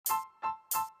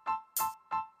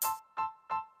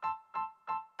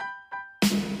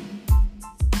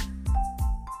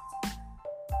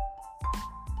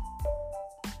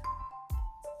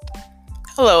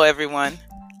Hello, everyone.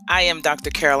 I am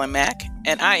Dr. Carolyn Mack,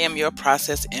 and I am your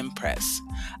Process Impress.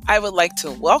 I would like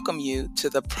to welcome you to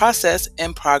the Process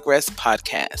in Progress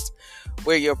podcast,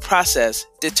 where your process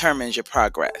determines your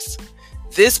progress.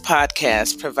 This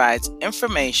podcast provides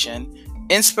information,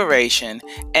 inspiration,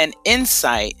 and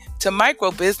insight to micro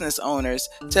business owners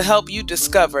to help you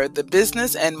discover the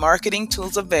business and marketing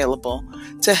tools available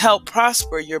to help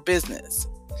prosper your business.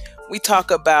 We talk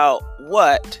about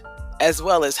what, as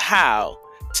well as how,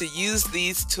 to use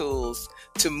these tools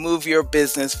to move your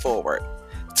business forward.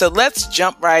 So let's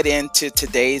jump right into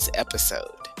today's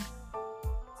episode.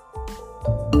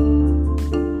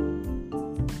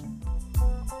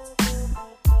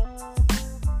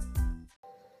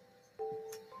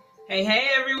 Hey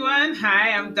everyone.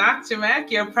 Hi, I'm Dr.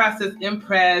 Mack, your Process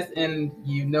Impress, and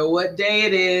you know what day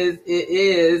it is. It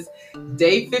is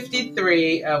day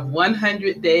 53 of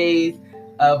 100 days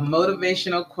of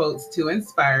motivational quotes to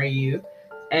inspire you.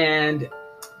 And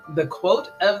the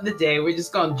quote of the day, we're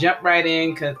just going to jump right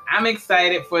in because I'm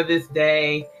excited for this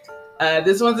day.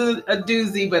 This one's a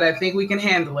doozy, but I think we can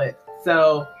handle it.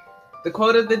 So the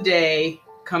quote of the day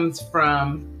comes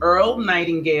from Earl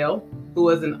Nightingale, who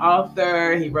was an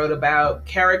author. He wrote about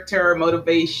character,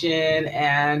 motivation,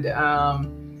 and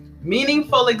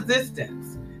meaningful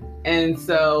existence. And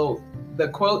so the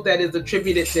quote that is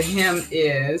attributed to him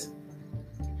is,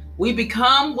 "We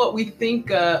become what we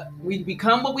think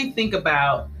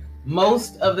about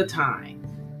most of the time,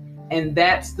 and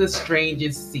that's the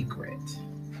strangest secret."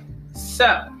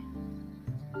 So,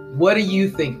 what are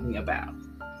you thinking about?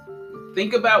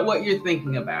 Think about what you're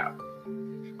thinking about.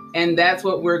 And that's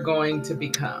what we're going to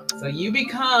become. So you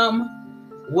become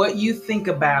what you think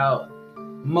about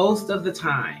most of the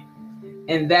time,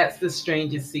 and that's the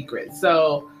strangest secret.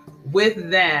 So with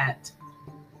that,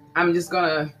 I'm just going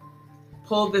to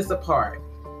pull this apart.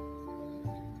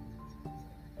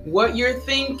 What you're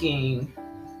thinking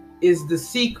is the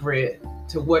secret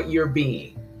to what you're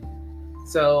being.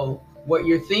 So what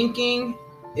you're thinking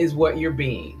is what you're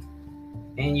being,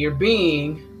 and you're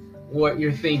being what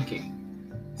you're thinking.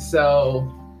 So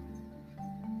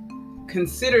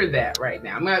consider that right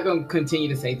now. I'm not going to continue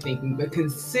to say thinking, but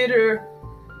consider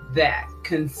that.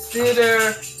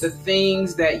 Consider the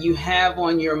things that you have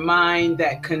on your mind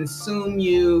that consume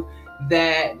you,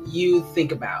 that you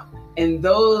think about. And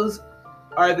those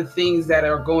are the things that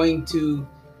are going to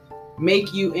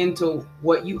make you into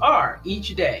what you are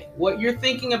each day. What you're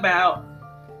thinking about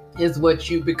is what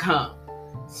you become.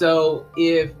 So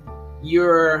if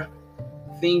you're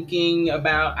thinking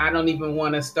about, I don't even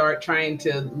want to start trying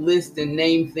to list and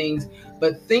name things,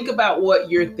 but think about what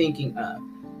you're thinking of.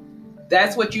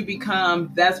 That's what you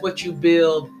become. That's what you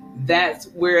build. That's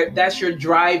your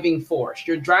driving force.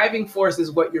 Your driving force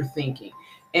is what you're thinking.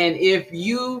 And if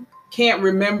you can't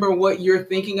remember what you're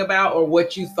thinking about or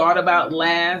what you thought about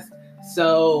last,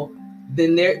 so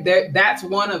then that's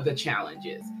one of the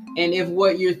challenges. And if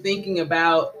what you're thinking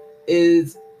about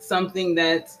is something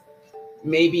that's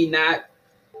maybe not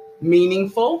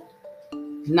meaningful,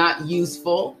 not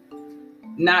useful,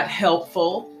 not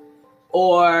helpful,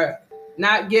 or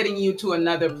not getting you to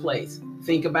another place,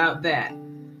 think about that.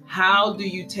 How do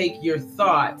you take your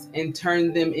thoughts and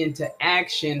turn them into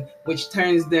action, which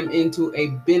turns them into a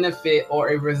benefit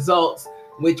or a result,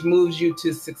 which moves you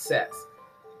to success?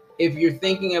 If you're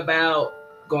thinking about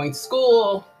going to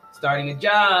school, starting a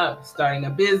job, starting a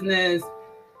business,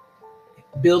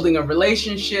 building a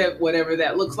relationship, whatever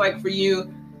that looks like for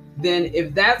you, then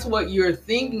if that's what you're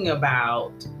thinking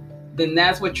about, then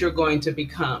that's what you're going to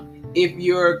become. If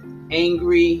you're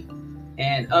angry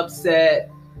and upset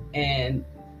and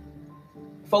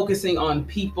focusing on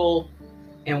people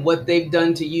and what they've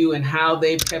done to you and how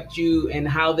they've kept you and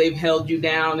how they've held you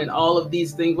down and all of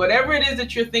these things, whatever it is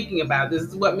that you're thinking about, this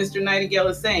is what Mr. Nightingale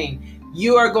is saying.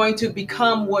 You are going to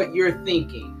become what you're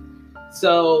thinking.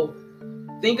 So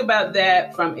think about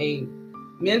that from a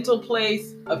mental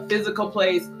place, a physical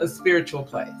place, a spiritual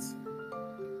place.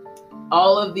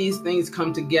 All of these things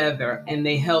come together and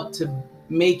they help to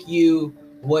make you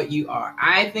what you are.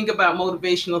 I think about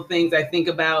motivational things. I think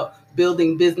about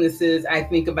building businesses. I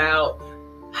think about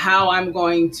how I'm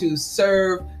going to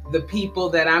serve the people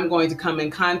that I'm going to come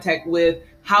in contact with.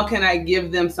 How can I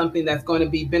give them something that's going to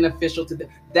be beneficial to them?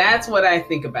 That's what I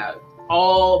think about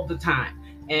all the time.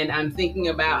 And I'm thinking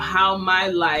about how my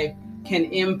life can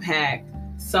impact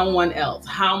someone else.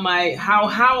 How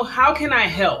can I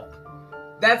help?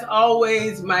 That's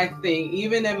always my thing.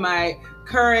 Even in my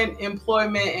current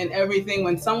employment and everything,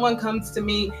 when someone comes to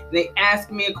me, they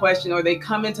ask me a question or they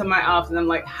come into my office and I'm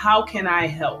like, how can I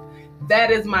help? That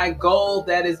is my goal.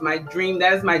 That is my dream.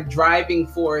 That is my driving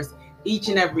force each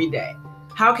and every day.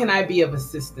 How can I be of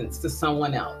assistance to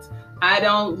someone else? I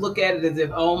don't look at it as if,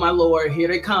 oh my Lord, here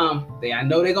they come. I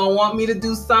know they're going to want me to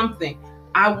do something.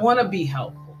 I want to be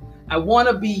helpful. I want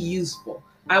to be useful.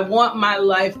 I want my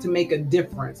life to make a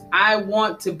difference. I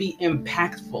want to be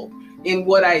impactful in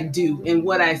what I do, in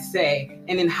what I say,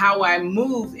 and in how I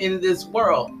move in this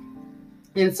world.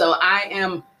 And so I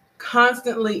am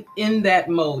constantly in that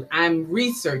mode. I'm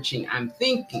researching, I'm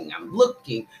thinking, I'm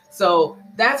looking. So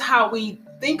that's how we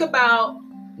think about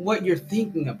what you're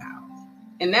thinking about.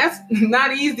 And that's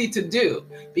not easy to do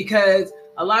because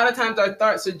a lot of times our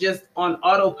thoughts are just on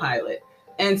autopilot.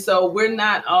 And so we're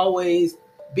not always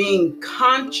being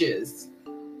conscious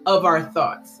of our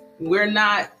thoughts. We're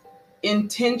not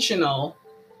intentional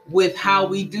with how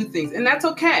we do things. And that's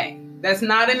okay. That's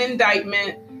not an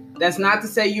indictment. That's not to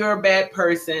say you're a bad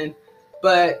person.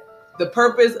 But the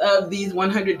purpose of these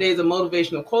 100 days of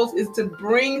motivational quotes is to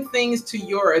bring things to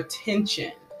your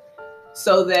attention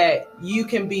so that you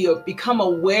can become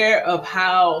aware of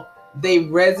how they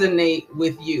resonate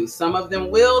with you. Some of them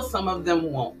will, some of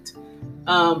them won't.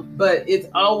 But it's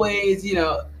always,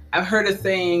 I've heard a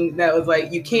saying that was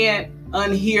like, you can't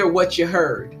unhear what you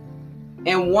heard.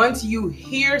 And once you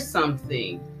hear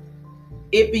something,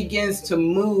 it begins to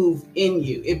move in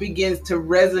you. It begins to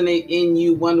resonate in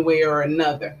you one way or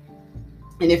another.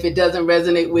 And if it doesn't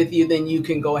resonate with you, then you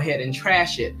can go ahead and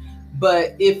trash it.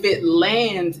 But if it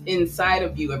lands inside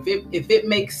of you, if it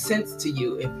makes sense to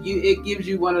you, it gives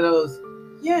you one of those,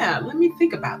 yeah, let me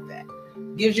think about that,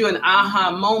 gives you an aha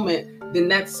moment, then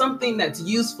that's something that's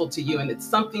useful to you and it's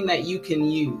something that you can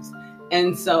use.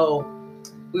 And so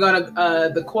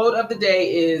the quote of the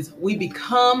day is, we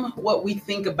become what we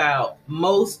think about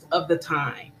most of the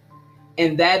time.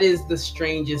 And that is the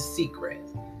strangest secret.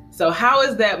 So how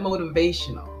is that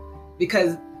motivational?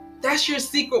 Because that's your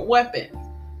secret weapon.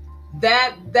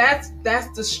 That's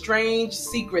the strange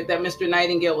secret that Mr.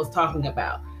 Nightingale was talking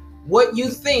about. What you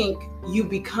think, you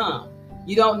become.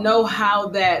 You don't know how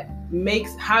that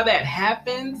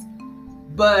happens,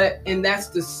 and that's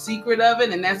the secret of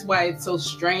it. And that's why it's so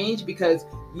strange, because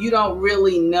you don't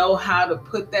really know how to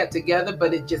put that together,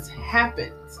 but it just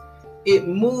happens. It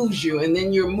moves you, and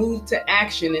then you're moved to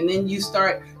action, and then you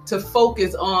start to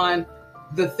focus on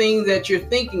the things that you're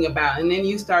thinking about. And then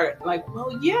you start like,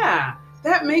 well, yeah,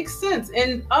 that makes sense.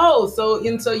 And so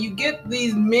you get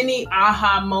these mini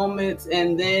aha moments,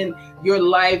 and then your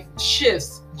life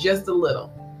shifts just a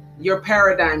little. Your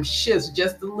paradigm shifts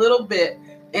just a little bit,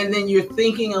 and then you're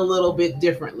thinking a little bit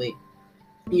differently.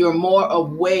 You're more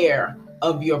aware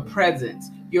of your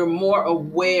presence. You're more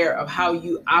aware of how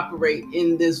you operate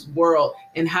in this world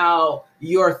and how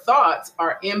your thoughts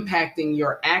are impacting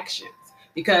your actions.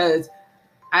 Because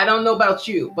I don't know about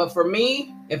you, but for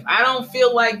me, if I don't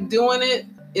feel like doing it,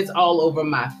 it's all over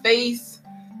my face.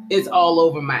 It's all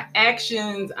over my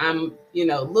actions. I'm, a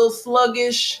little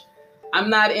sluggish. I'm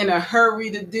not in a hurry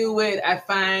to do it. I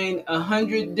find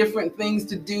 100 different things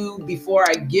to do before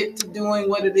I get to doing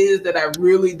what it is that I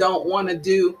really don't want to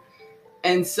do.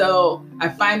 And so I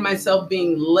find myself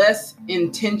being less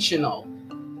intentional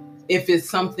if it's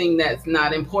something that's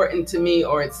not important to me,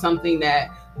 or it's something that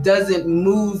doesn't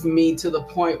move me to the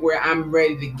point where I'm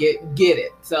ready to get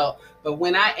it. So, but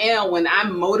when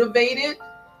I'm motivated,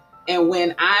 and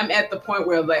when I'm at the point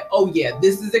where I'm like, oh yeah,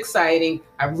 this is exciting,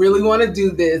 I really want to do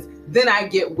this, then I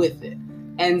get with it.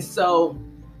 And so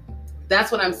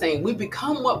that's what I'm saying. We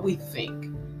become what we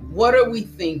think. What are we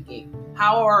thinking?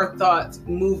 How are our thoughts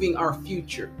moving our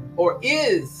future? Or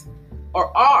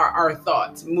are our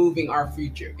thoughts moving our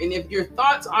future? And if your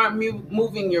thoughts aren't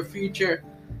moving your future,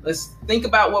 let's think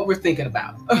about what we're thinking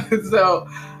about. So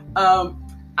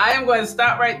I am going to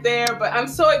stop right there, but I'm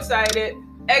so excited.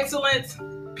 Excellence,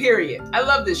 period. I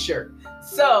love this shirt.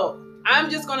 So I'm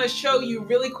just going to show you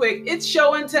really quick. It's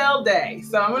show and tell day.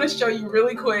 So I'm going to show you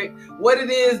really quick what it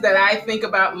is that I think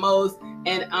about most.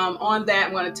 And on that,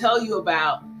 I'm going to tell you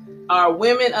about our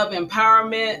Women of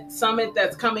Empowerment Summit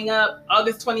that's coming up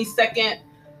August 22nd,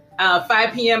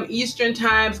 5 p.m. Eastern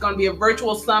Time. It's going to be a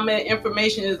virtual summit.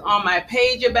 Information is on my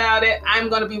page about it. I'm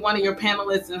going to be one of your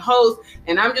panelists and hosts,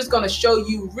 and I'm just going to show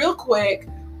you real quick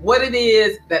what it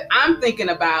is that I'm thinking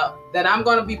about that I'm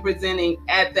going to be presenting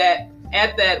at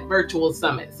that virtual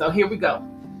summit. So here we go.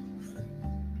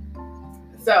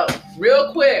 So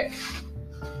real quick,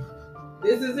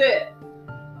 this is it.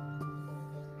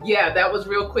 Yeah, that was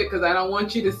real quick because I don't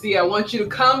want you to see. I want you to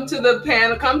come to the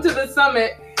panel, come to the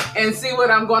summit, and see what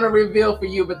I'm going to reveal for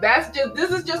you. But this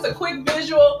is just a quick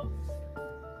visual.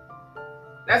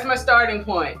 That's my starting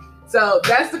point. So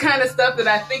that's the kind of stuff that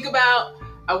I think about.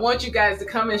 I want you guys to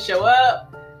come and show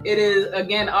up. It is,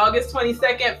 again, August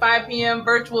 22nd, 5 p.m.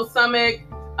 virtual summit.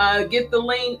 Get the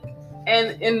link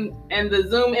and the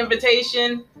Zoom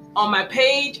invitation on my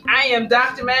page. I am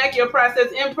Dr. Mac, your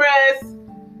Process Empress.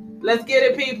 Let's get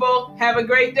it, people. Have a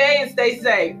great day and stay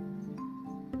safe.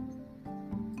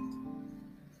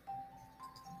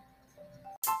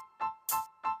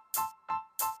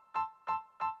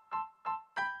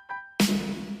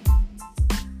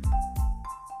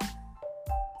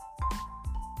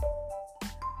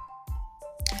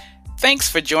 Thanks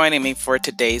for joining me for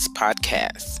today's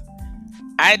podcast.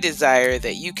 I desire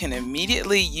that you can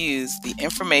immediately use the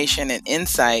information and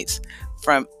insights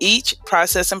from each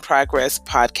Process and Progress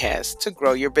podcast to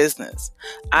grow your business.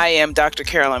 I am Dr.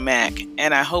 Carolyn Mack,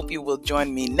 and I hope you will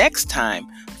join me next time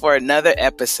for another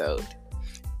episode.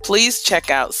 Please check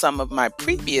out some of my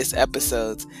previous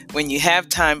episodes when you have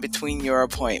time between your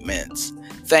appointments.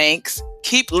 Thanks,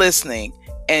 keep listening,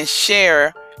 and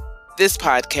share this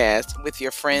podcast with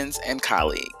your friends and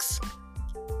colleagues.